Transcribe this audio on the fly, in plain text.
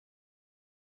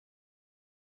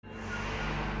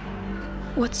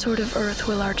What sort of Earth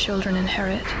will our children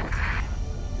inherit?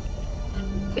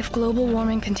 If global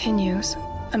warming continues,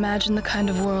 imagine the kind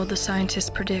of world the scientists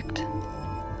predict.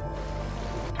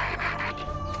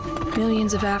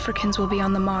 Millions of Africans will be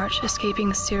on the march, escaping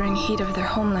the searing heat of their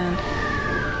homeland.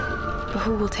 But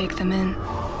who will take them in?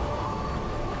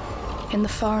 In the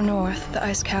far north, the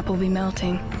ice cap will be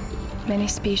melting. Many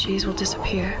species will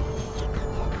disappear.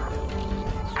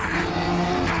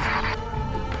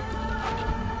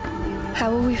 How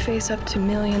will we face up to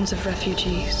millions of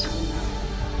refugees?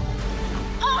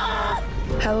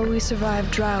 How will we survive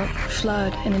drought,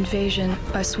 flood, and invasion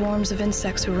by swarms of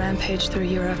insects who rampage through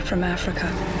Europe from Africa?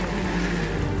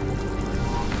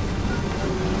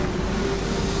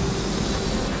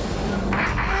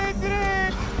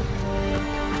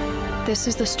 This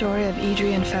is the story of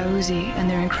Idri and Fauzi and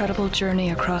their incredible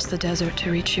journey across the desert to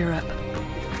reach Europe.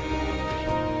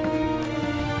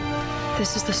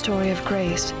 This is the story of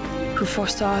Grace, who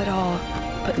foresaw it all,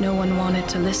 but no one wanted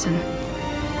to listen.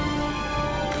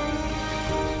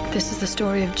 This is the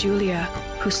story of Julia,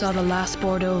 who saw the last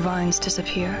Bordeaux vines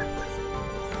disappear.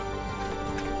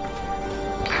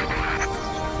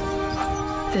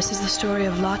 This is the story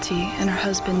of Lottie and her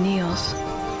husband Niels,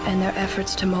 and their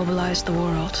efforts to mobilize the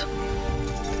world.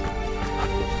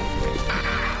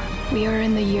 We are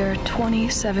in the year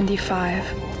 2075,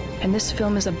 and this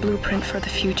film is a blueprint for the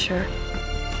future,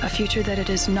 a future that it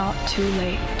is not too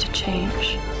late to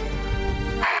change.